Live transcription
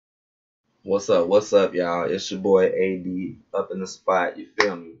What's up, y'all? It's your boy AD up in the spot. You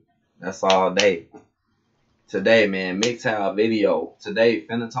feel me? That's all day. Today, man, MGTOW video. Today,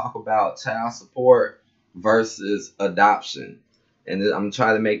 finna talk about child support versus adoption. And I'm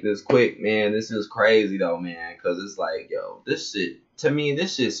trying to make this quick, man. This is crazy though, man, because it's like, yo, this shit. To me,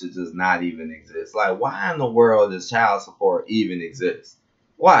 this shit should just not even exist. Like, why in the world does child support even exist?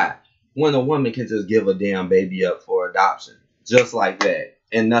 Why? When a woman can just give a damn baby up for adoption, just like that,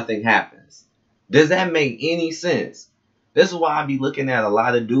 and nothing happens. Does that make any sense? This is why I be looking at a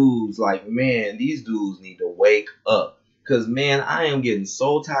lot of dudes like, man, these dudes need to wake up. Because, man, I am getting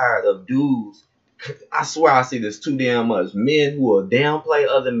so tired of dudes. I swear I see this too damn much. Men who will downplay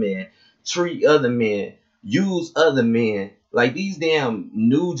other men, treat other men, use other men. Like, these damn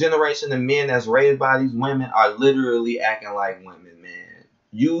new generation of men that's raised by these women are literally acting like women, man.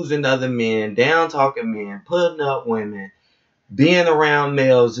 Using other men, down talking men, putting up women, being around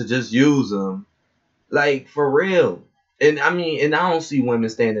males to just use them. Like, for real. And I mean, and I don't see women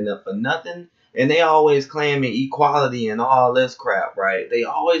standing up for nothing. And they always claiming equality and all this crap, right? They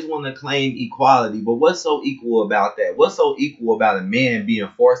always want to claim equality. But what's so equal about that? What's so equal about a man being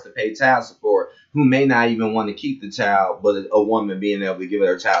forced to pay child support who may not even want to keep the child, but a woman being able to give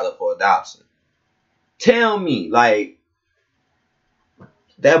her child up for adoption? Tell me, like,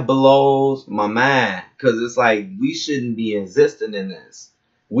 that blows my mind. Because it's like, we shouldn't be existing in this.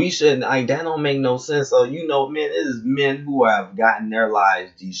 We shouldn't, like, that don't make no sense. So, you know, man, it is men who have gotten their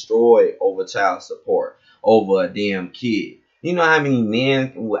lives destroyed over child support, over a damn kid. You know how many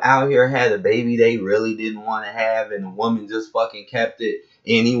men out here had a baby they really didn't want to have, and the woman just fucking kept it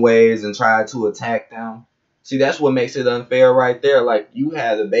anyways and tried to attack them? See, that's what makes it unfair right there. Like, you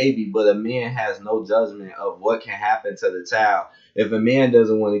had a baby, but a man has no judgment of what can happen to the child. If a man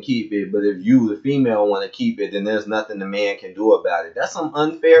doesn't want to keep it, but if you, the female, want to keep it, then there's nothing the man can do about it. That's some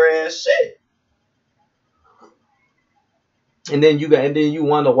unfair ass shit. And then you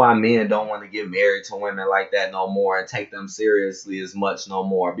wonder why men don't want to get married to women like that no more and take them seriously as much no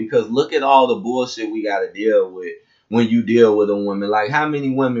more. Because look at all the bullshit we got to deal with when you deal with a woman. Like, how many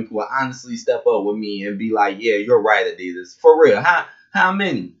women will honestly step up with me and be like, yeah, you're right, Adidas. For real. How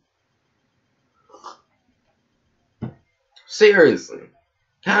many? Seriously.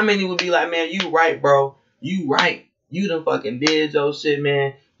 How many would be like, man, you right, bro. You right. You done fucking did your shit,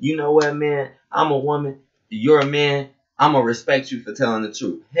 man. You know what, man? I'm a woman. You're a man. I'm gonna respect you for telling the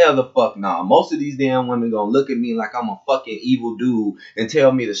truth. Hell the fuck nah. Most of these damn women gonna look at me like I'm a fucking evil dude and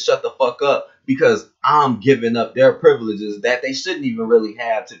tell me to shut the fuck up because I'm giving up their privileges that they shouldn't even really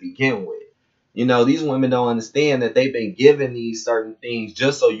have to begin with. You know, these women don't understand that they've been given these certain things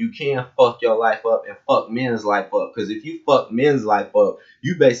just so you can fuck your life up and fuck men's life up. Because if you fuck men's life up,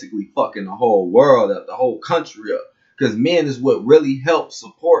 you basically fucking the whole world up, the whole country up. Because men is what really helps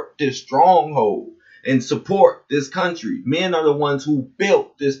support this stronghold and support this country. Men are the ones who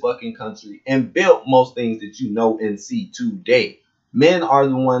built this fucking country and built most things that you know and see today. Men are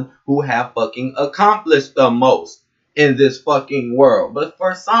the ones who have fucking accomplished the most in this fucking world. But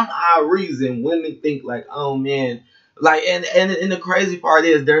for some odd reason, women think like, oh man, like, and the crazy part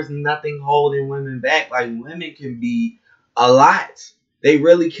is there's nothing holding women back. Like, women can be a lot. They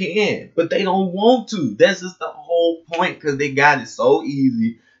really can, but they don't want to. That's just the whole point, because they got it so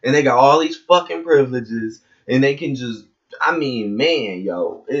easy and they got all these fucking privileges and they can just, I mean, man,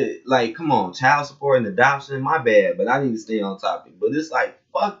 yo, like, come on, child support and adoption, my bad, but I need to stay on topic. But it's like,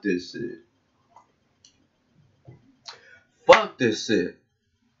 fuck this shit. Fuck this shit.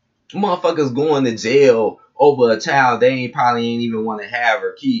 Motherfuckers going to jail over a child they probably ain't even want to have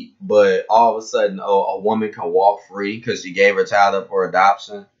or keep, but all of a sudden, oh, a woman can walk free because she gave her child up for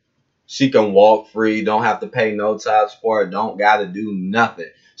adoption. She can walk free, don't have to pay no child support, don't gotta do nothing.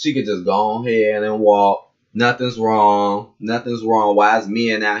 She could just go ahead and walk. Nothing's wrong. Nothing's wrong. Why is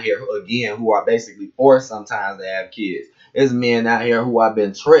men out here, again, who are basically forced sometimes to have kids? It's men out here who have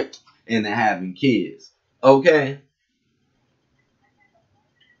been tricked into having kids. Okay?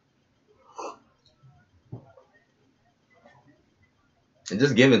 And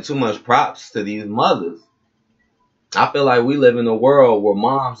just giving too much props to these mothers. I feel like we live in a world where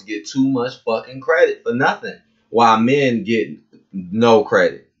moms get too much fucking credit for nothing, while men get no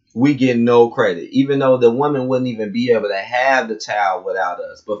credit. We get no credit, even though the woman wouldn't even be able to have the child without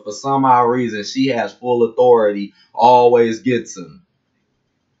us. But for some odd reason, she has full authority, always gets them.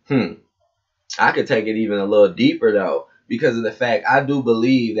 I could take it even a little deeper though, because of the fact I do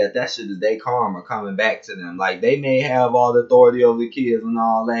believe that shit is their karma coming back to them. Like, they may have all the authority over the kids and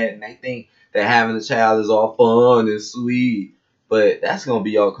all that, and they think that having a child is all fun and sweet, but that's gonna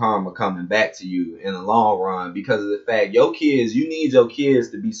be your karma coming back to you in the long run, because of the fact your kids, you need your kids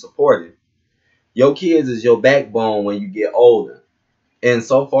to be supported. Your kids is your backbone when you get older. And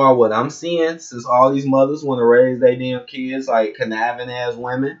so far, what I'm seeing, since all these mothers want to raise their damn kids like conniving ass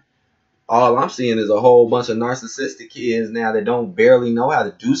women, all I'm seeing is a whole bunch of narcissistic kids now that don't barely know how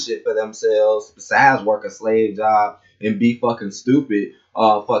to do shit for themselves besides work a slave job and be fucking stupid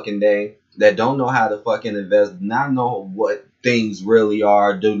all fucking day. That don't know how to fucking invest, not know what things really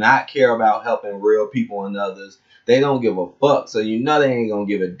are, do not care about helping real people and others. They don't give a fuck. So you know they ain't gonna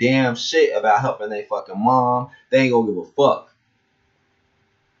give a damn shit about helping their fucking mom. They ain't gonna give a fuck.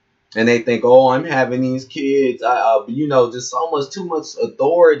 And they think, oh, I'm having these kids, you know, just so much, too much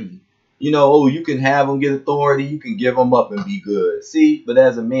authority. You know, oh, you can have them get authority, you can give them up and be good. See, but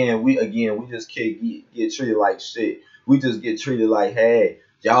as a man, we just can't get treated like shit. We just get treated like, hey,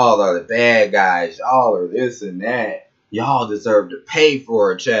 y'all are the bad guys. Y'all are this and that. Y'all deserve to pay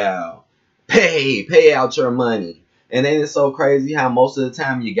for a child. Pay out your money. And ain't it so crazy how most of the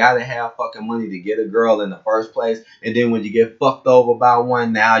time you gotta have fucking money to get a girl in the first place, and then when you get fucked over by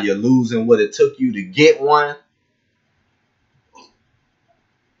one, now you're losing what it took you to get one?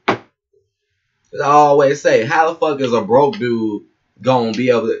 I always say, how the fuck is a broke dude gonna be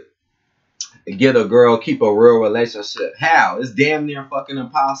able to get a girl, keep a real relationship? How? It's damn near fucking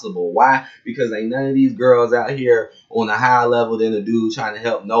impossible. Why? Because ain't none of these girls out here on a higher level than a dude trying to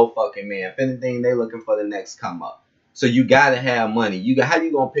help no fucking man. If anything, they looking for the next come up. So you gotta have money. How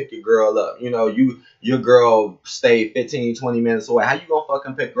you gonna pick your girl up? You know, your girl stay 15, 20 minutes away. How you gonna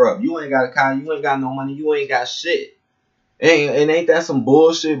fucking pick her up? You ain't got a car, you ain't got no money, you ain't got shit. Ain't that some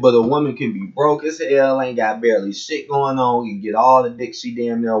bullshit? But a woman can be broke as hell, ain't got barely shit going on, can get all the dick she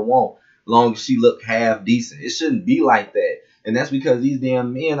damn near want, long as she look half decent. It shouldn't be like that. And that's because these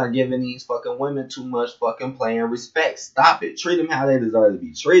damn men are giving these fucking women too much fucking play and respect. Stop it. Treat them how they deserve to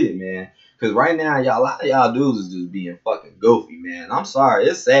be treated, man. Because right now, a lot of y'all dudes is just being fucking goofy, man. I'm sorry.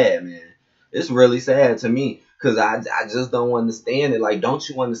 It's sad, man. It's really sad to me. Because I just don't understand it. Like, don't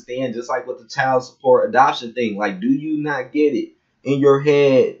you understand? Just like with the child support adoption thing. Like, do you not get it? In your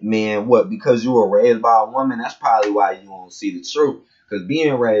head, man, what? Because you were raised by a woman? That's probably why you don't see the truth. Because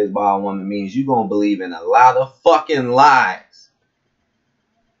being raised by a woman means you're going to believe in a lot of fucking lies.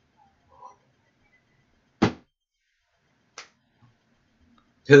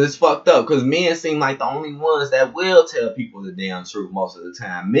 Because it's fucked up. Because men seem like the only ones that will tell people the damn truth most of the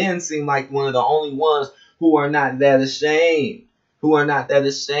time. Men seem like one of the only ones who are not that ashamed. Who are not that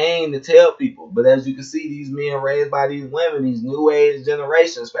ashamed to tell people. But as you can see, these men raised by these women, these new age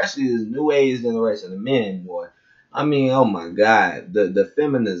generation, especially this new age generation of men, boy. I mean, oh my God. The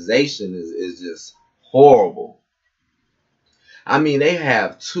feminization is just horrible. I mean, they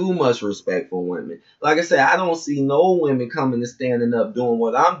have too much respect for women. Like I said, I don't see no women coming and standing up doing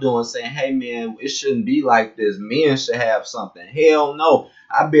what I'm doing, saying, hey, man, it shouldn't be like this. Men should have something. Hell no.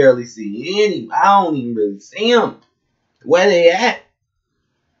 I barely see any. I don't even really see them. Where they at?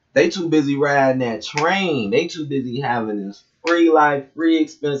 They too busy riding that train. They too busy having this free life, free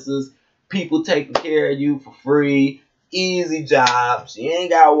expenses, people taking care of you for free. Easy jobs. You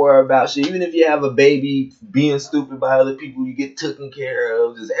ain't got to worry about shit. Even if you have a baby being stupid by other people, you get taken care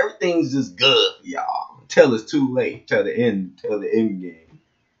of. Just everything's just good for y'all. Until it's too late. Till the end game.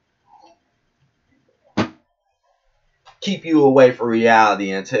 Keep you away from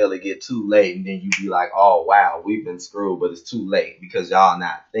reality until it get too late. And then you be like, oh, wow, we've been screwed. But it's too late because y'all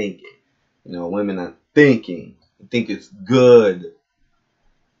not thinking. You know, women are thinking. They think it's good.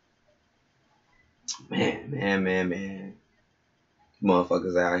 Man.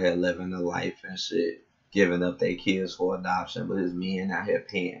 Motherfuckers out here living a life and shit, giving up their kids for adoption, but there's men out here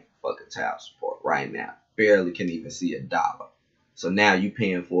paying for fucking child support right now. Barely can even see $1. So now you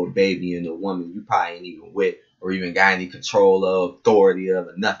paying for a baby and a woman you probably ain't even with or even got any control of, authority of,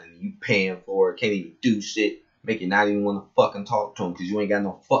 or nothing. You paying for it, can't even do shit, make you not even want to fucking talk to them because you ain't got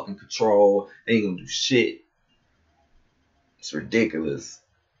no fucking control. They ain't gonna do shit. It's ridiculous.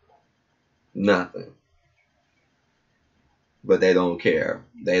 Nothing. But they don't care.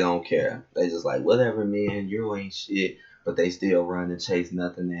 They don't care. They just like, whatever, man, you ain't shit. But they still run and chase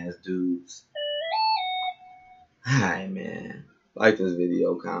nothing ass dudes. Alright, man. Like this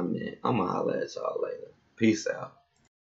video, comment. I'ma holler at y'all later. Peace out.